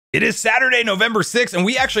It is Saturday, November 6th, and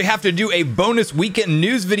we actually have to do a bonus weekend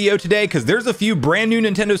news video today because there's a few brand new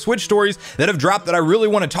Nintendo Switch stories that have dropped that I really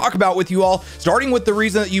want to talk about with you all, starting with the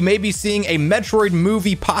reason that you may be seeing a Metroid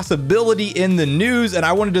movie possibility in the news, and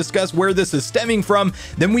I want to discuss where this is stemming from.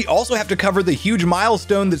 Then we also have to cover the huge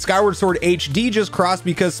milestone that Skyward Sword HD just crossed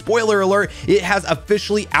because, spoiler alert, it has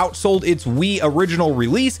officially outsold its Wii original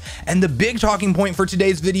release. And the big talking point for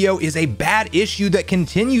today's video is a bad issue that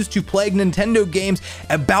continues to plague Nintendo games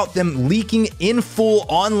about them leaking in full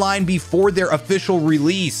online before their official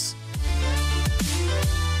release.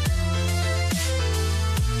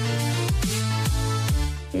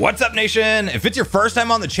 What's up, nation? If it's your first time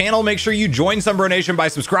on the channel, make sure you join Sunbro Nation by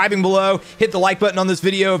subscribing below, hit the like button on this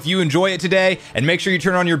video if you enjoy it today, and make sure you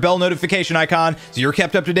turn on your bell notification icon so you're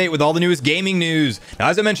kept up to date with all the newest gaming news. Now,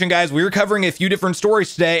 as I mentioned, guys, we're covering a few different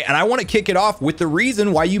stories today, and I want to kick it off with the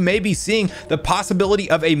reason why you may be seeing the possibility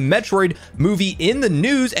of a Metroid movie in the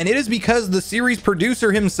news, and it is because the series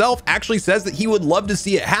producer himself actually says that he would love to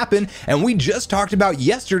see it happen. And we just talked about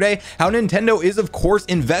yesterday how Nintendo is, of course,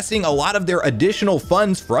 investing a lot of their additional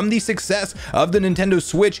funds from the success of the Nintendo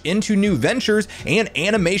Switch into new ventures, and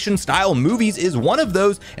animation style movies is one of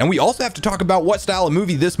those. And we also have to talk about what style of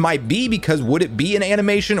movie this might be, because would it be an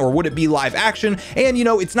animation or would it be live action? And you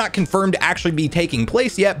know, it's not confirmed to actually be taking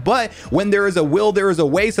place yet, but when there is a will, there is a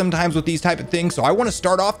way sometimes with these type of things. So I want to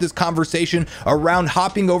start off this conversation around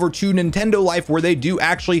hopping over to Nintendo Life, where they do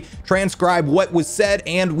actually transcribe what was said,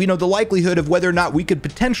 and we know the likelihood of whether or not we could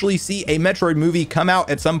potentially see a Metroid movie come out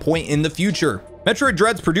at some point in the future. Metroid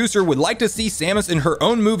Dread's producer would like to see Samus in her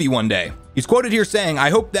own movie one day. He's quoted here saying, "I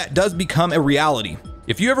hope that does become a reality.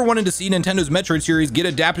 If you ever wanted to see Nintendo's Metroid series get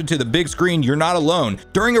adapted to the big screen, you're not alone."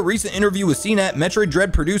 During a recent interview with CNET, Metroid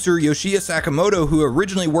Dread producer Yoshia Sakamoto, who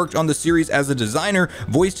originally worked on the series as a designer,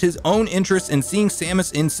 voiced his own interest in seeing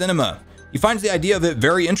Samus in cinema. He finds the idea of it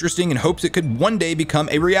very interesting and hopes it could one day become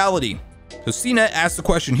a reality. So CNET asked the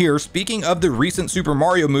question here, speaking of the recent Super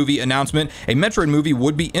Mario movie announcement, a Metroid movie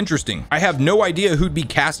would be interesting. I have no idea who'd be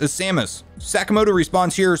cast as Samus. Sakamoto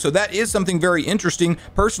responds here, so that is something very interesting.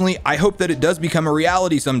 Personally, I hope that it does become a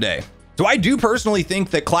reality someday. So I do personally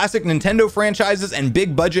think that classic Nintendo franchises and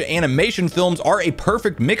big budget animation films are a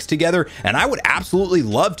perfect mix together, and I would absolutely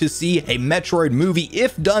love to see a Metroid movie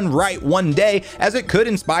if done right one day, as it could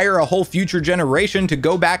inspire a whole future generation to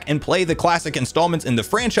go back and play the classic installments in the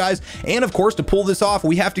franchise. And of course, to pull this off,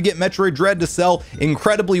 we have to get Metroid Dread to sell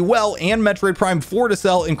incredibly well and Metroid Prime 4 to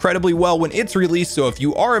sell incredibly well when it's released. So if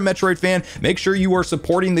you are a Metroid fan, make sure you are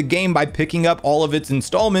supporting the game by picking up all of its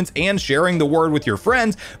installments and sharing the word with your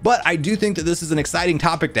friends. But I do think that this is an exciting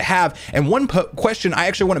topic to have, and one question I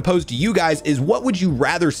actually want to pose to you guys is, what would you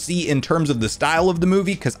rather see in terms of the style of the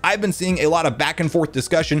movie? Because I've been seeing a lot of back and forth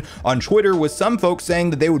discussion on Twitter, with some folks saying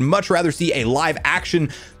that they would much rather see a live action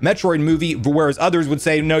Metroid movie, whereas others would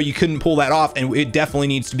say no, you couldn't pull that off and it definitely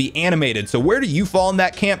needs to be animated. So where do you fall in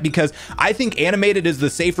that camp? Because I think animated is the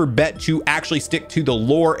safer bet to actually stick to the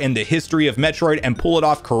lore and the history of Metroid and pull it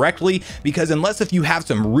off correctly, because unless if you have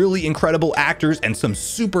some really incredible actors and some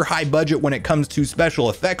super high budget when it comes to special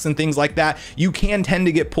effects and things like that, you can tend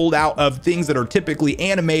to get pulled out of things that are typically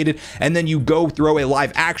animated, and then you go throw a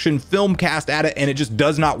live action film cast at it and it just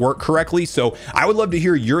does not work correctly. So I would love to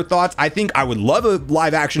hear your thoughts. I think I would love a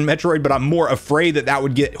live action Metroid, but I'm more afraid that that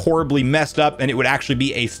would get horribly messed up and it would actually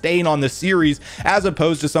be a stain on the series, as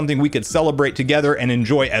opposed to something we could celebrate together and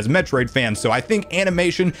enjoy as Metroid fans. So I think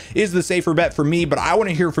animation is the safer bet for me, but I want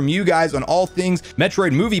to hear from you guys on all things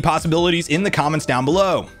Metroid movie possibilities in the comments down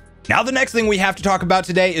below. Now, the next thing we have to talk about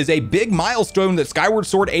today is a big milestone that Skyward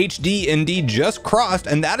Sword HD indeed just crossed,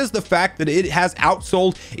 and that is the fact that it has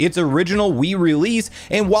outsold its original Wii release.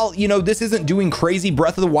 And while, you know, this isn't doing crazy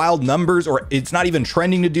Breath of the Wild numbers, or it's not even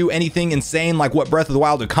trending to do anything insane like what Breath of the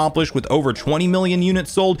Wild accomplished with over 20 million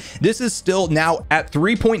units sold, this is still now at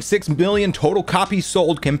 3.6 million total copies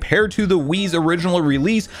sold compared to the Wii's original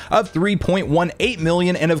release of 3.18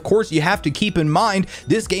 million. And of course, you have to keep in mind,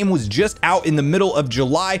 this game was just out in the middle of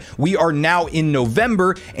July. We are now in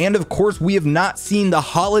November, and of course we have not seen the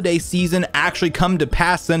holiday season actually come to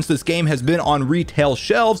pass since this game has been on retail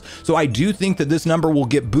shelves. So I do think that this number will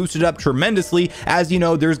get boosted up tremendously, as you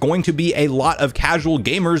know, there's going to be a lot of casual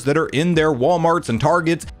gamers that are in their Walmarts and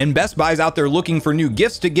Targets and Best Buys out there looking for new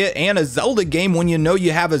gifts to get, and a Zelda game, when you know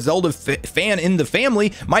you have a Zelda fan in the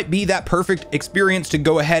family, might be that perfect experience to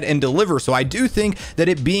go ahead and deliver. So I do think that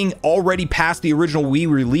it being already past the original Wii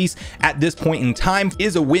release at this point in time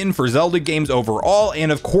is a win win for Zelda games overall.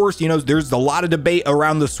 And of course, you know, there's a lot of debate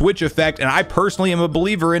around the Switch effect, and I personally am a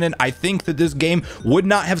believer in it. I think that this game would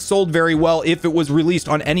not have sold very well if it was released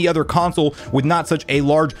on any other console with not such a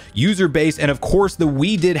large user base. And of course, the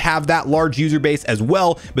Wii did have that large user base as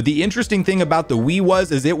well. But the interesting thing about the Wii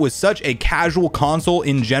is it was such a casual console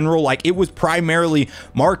in general. Like, it was primarily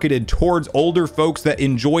marketed towards older folks that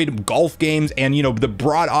enjoyed golf games and, you know, the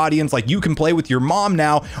broad audience. Like, you can play with your mom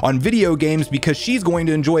now on video games because she's going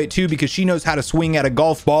to enjoy it too, because she knows how to swing at a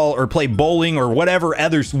golf ball or play bowling or whatever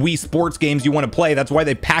other Wii sports games you want to play. That's why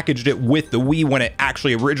they packaged it with the Wii when it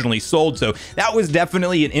actually originally sold. So that was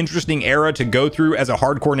definitely an interesting era to go through as a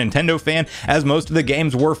hardcore Nintendo fan, as most of the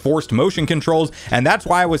games were forced motion controls. And that's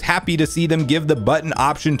why I was happy to see them give the button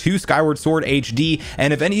option to Skyward Sword HD.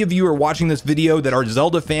 And if any of you are watching this video that are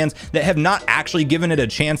Zelda fans that have not actually given it a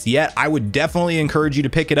chance yet, I would definitely encourage you to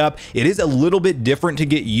pick it up. It is a little bit different to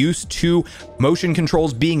get used to motion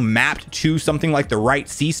controls being mapped to something like the right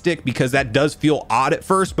C stick, because that does feel odd at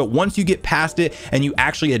first. But once you get past it and you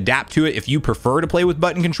actually adapt to it, if you prefer to play with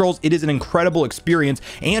button controls, it is an incredible experience.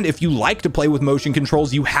 And if you like to play with motion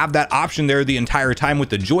controls, you have that option there the entire time with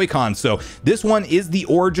the Joy-Con. So this one is the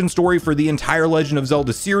origin story for the entire Legend of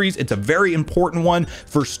Zelda series. It's a very important one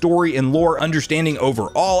for story and lore understanding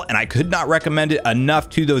overall, and I could not recommend it enough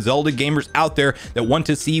to those Zelda gamers out there that want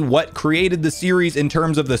to see what created the series in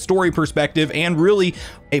terms of the story perspective, and really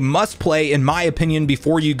a must play in my opinion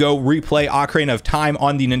before you go replay Ocarina of Time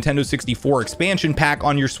on the Nintendo 64 expansion pack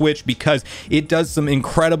on your Switch, because it does some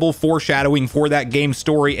incredible foreshadowing for that game's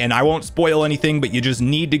story. And I won't spoil anything, but you just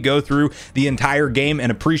need to go through the entire game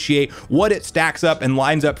and appreciate what it stacks up and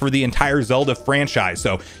lines up for the entire Zelda franchise.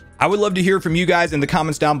 So I would love to hear from you guys in the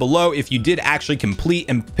comments down below if you did actually complete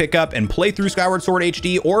and pick up and play through Skyward Sword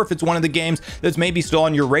HD, or if it's one of the games that's maybe still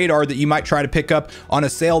on your radar that you might try to pick up on a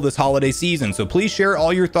sale this holiday season. So please share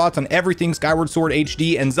all your thoughts on everything Skyward Sword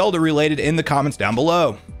HD and Zelda related in the comments down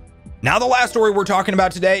below. Now, the last story we're talking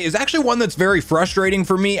about today is actually one that's very frustrating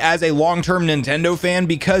for me as a long-term Nintendo fan,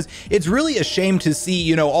 because it's really a shame to see,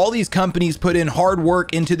 you know, all these companies put in hard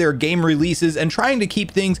work into their game releases and trying to keep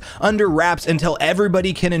things under wraps until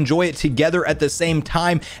everybody can enjoy it together at the same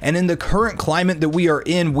time. And in the current climate that we are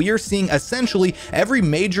in, we are seeing essentially every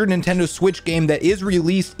major Nintendo Switch game that is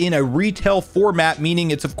released in a retail format, meaning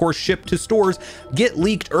it's of course shipped to stores, get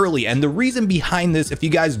leaked early. And the reason behind this, if you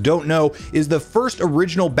guys don't know, is the first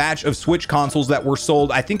original batch of Switch consoles that were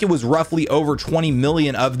sold, I think it was roughly over 20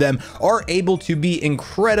 million of them, are able to be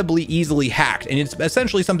incredibly easily hacked. And it's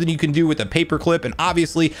essentially something you can do with a paperclip. And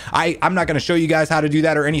obviously I'm not going to show you guys how to do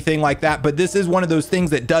that or anything like that, but this is one of those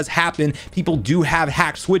things that does happen. People do have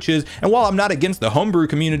hacked Switches, and while I'm not against the homebrew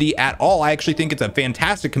community at all, I actually think it's a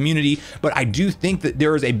fantastic community, but I do think that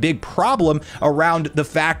there is a big problem around the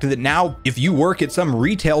fact that now if you work at some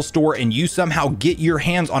retail store and you somehow get your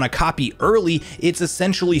hands on a copy early, it's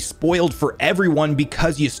essentially spoiled for everyone,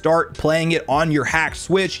 because you start playing it on your hacked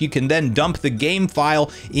Switch. You can then dump the game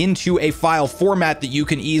file into a file format that you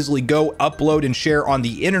can easily go upload and share on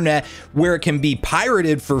the internet, where it can be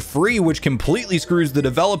pirated for free, which completely screws the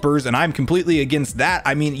developers, and I'm completely against that.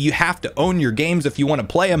 I mean, you have to own your games if you want to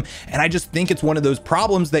play them, and I just think it's one of those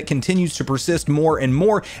problems that continues to persist more and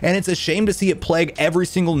more, and it's a shame to see it plague every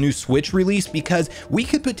single new Switch release, because we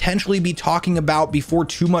could potentially be talking about, before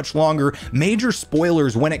too much longer, major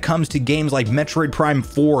spoilers when it comes to games like Metroid Prime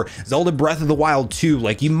 4, Zelda Breath of the Wild 2.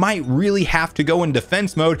 Like, you might really have to go in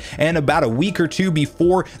defense mode, and about a week or two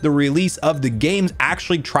before the release of the games,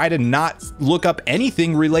 actually try to not look up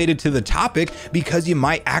anything related to the topic, because you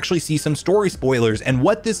might actually see some story spoilers. And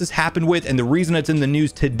what this has happened with, and the reason it's in the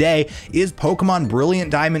news today, is Pokemon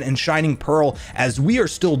Brilliant Diamond and Shining Pearl, as we are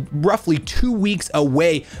still roughly 2 weeks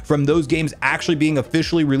away from those games actually being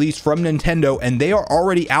officially released from Nintendo, and they are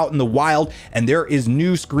already out in the wild, and there is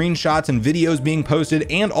new screenshots and videos being posted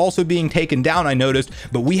and also being taken down, I noticed.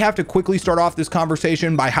 But we have to quickly start off this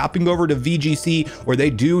conversation by hopping over to VGC, where they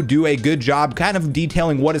do a good job kind of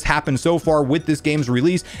detailing what has happened so far with this game's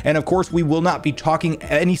release. And of course, we will not be talking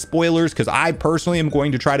any spoilers, because I personally am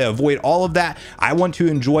going to try to avoid all of that. I want to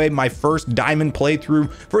enjoy my first Diamond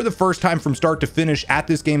playthrough for the first time from start to finish at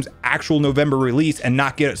this game's actual November release, and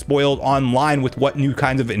not get it spoiled online with what new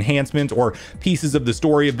kinds of enhancements or pieces of the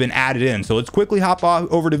story have been added in. So let's quickly hop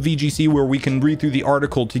over to VGC, where we can read through the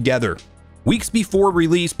article together. Weeks before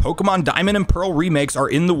release, Pokemon Diamond and Pearl remakes are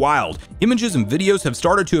in the wild. Images and videos have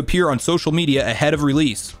started to appear on social media ahead of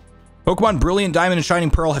release. Pokemon Brilliant Diamond and Shining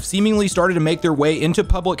Pearl have seemingly started to make their way into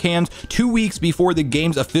public hands 2 weeks before the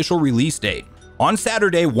game's official release date. On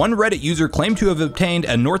Saturday, one Reddit user claimed to have obtained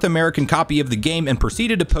a North American copy of the game and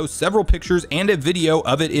proceeded to post several pictures and a video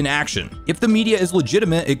of it in action. If the media is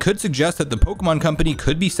legitimate, it could suggest that the Pokemon Company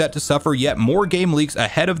could be set to suffer yet more game leaks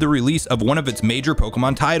ahead of the release of one of its major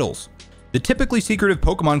Pokemon titles. The typically secretive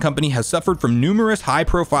Pokemon Company has suffered from numerous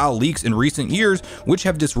high-profile leaks in recent years, which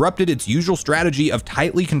have disrupted its usual strategy of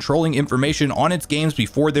tightly controlling information on its games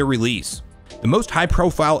before their release. The most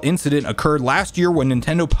high-profile incident occurred last year when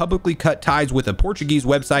Nintendo publicly cut ties with a Portuguese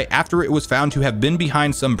website after it was found to have been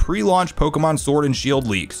behind some pre-launch Pokemon Sword and Shield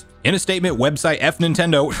leaks. In a statement, website F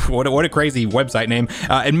Nintendo, what a crazy website name,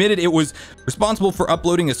 admitted it was responsible for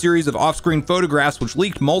uploading a series of off-screen photographs which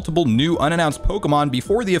leaked multiple new unannounced Pokemon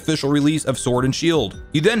before the official release of Sword and Shield.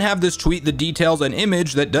 You then have this tweet that details an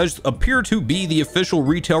image that does appear to be the official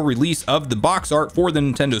retail release of the box art for the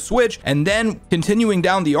Nintendo Switch, and then continuing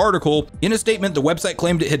down the article, in a statement the website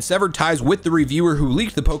claimed it had severed ties with the reviewer who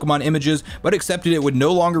leaked the Pokemon images, but accepted it would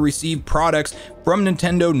no longer receive products from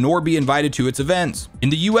Nintendo nor be invited to its events.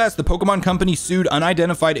 In the US, the Pokemon Company sued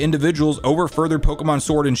unidentified individuals over further Pokemon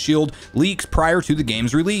Sword and Shield leaks prior to the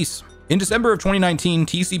game's release. In December of 2019,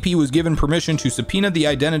 TCP was given permission to subpoena the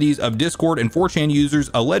identities of Discord and 4chan users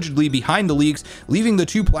allegedly behind the leaks, leaving the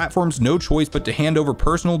two platforms no choice but to hand over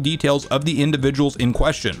personal details of the individuals in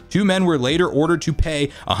question. Two men were later ordered to pay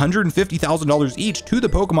 $150,000 each to the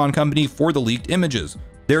Pokemon Company for the leaked images.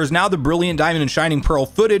 There is now the Brilliant Diamond and Shining Pearl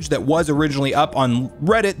footage that was originally up on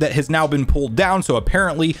Reddit that has now been pulled down, so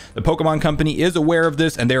apparently the Pokemon Company is aware of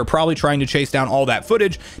this and they are probably trying to chase down all that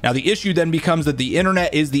footage. Now the issue then becomes that the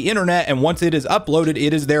internet is the internet, and once it is uploaded,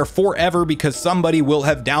 it is there forever because somebody will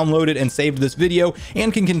have downloaded and saved this video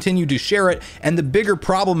and can continue to share it. And the bigger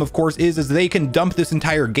problem, of course, is they can dump this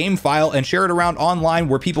entire game file and share it around online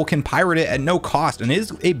where people can pirate it at no cost, and it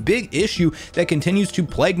is a big issue that continues to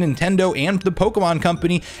plague Nintendo and the Pokemon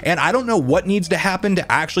Company. And I don't know what needs to happen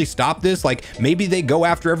to actually stop this. Like, maybe they go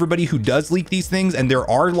after everybody who does leak these things, and there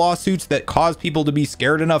are lawsuits that cause people to be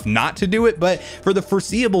scared enough not to do it. But for the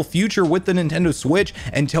foreseeable future with the Nintendo Switch,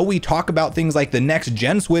 until we talk about things like the next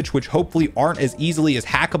gen Switch, which hopefully aren't as easily as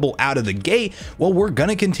hackable out of the gate, well, we're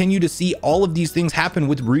gonna continue to see all of these things happen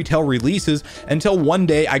with retail releases until one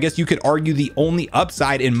day, I guess you could argue the only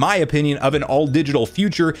upside, in my opinion, of an all digital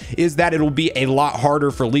future is that it'll be a lot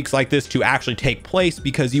harder for leaks like this to actually take place,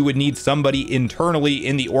 because you would need somebody internally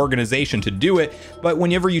in the organization to do it. But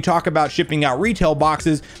whenever you talk about shipping out retail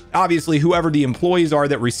boxes, obviously whoever the employees are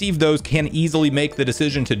that receive those can easily make the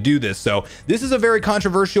decision to do this. So this is a very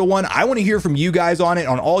controversial one. I want to hear from you guys on it,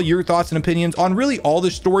 on all your thoughts and opinions on really all the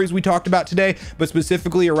stories we talked about today, but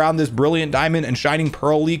specifically around this Brilliant Diamond and Shining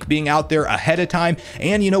Pearl leak being out there ahead of time,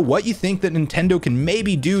 and you know what you think that Nintendo can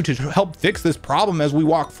maybe do to help fix this problem as we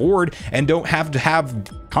walk forward and don't have to have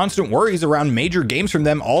constant worries around major games from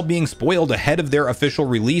them all being spoiled ahead of their official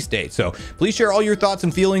release date. So please share all your thoughts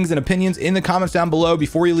and feelings and opinions in the comments down below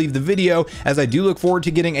before you leave the video, as I do look forward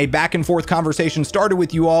to getting a back and forth conversation started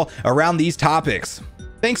with you all around these topics.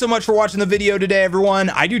 Thanks so much for watching the video today,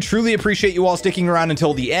 everyone. I do truly appreciate you all sticking around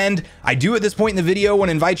until the end. I do at this point in the video want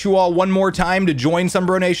to invite you all one more time to join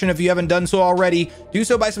Sunbro Nation if you haven't done so already. Do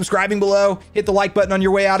so by subscribing below, hit the like button on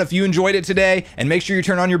your way out if you enjoyed it today, and make sure you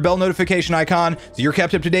turn on your bell notification icon so you're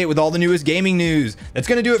kept up to date with all the newest gaming news. That's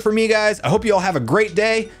going to do it for me, guys. I hope you all have a great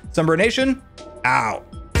day. Sunbro Nation, out.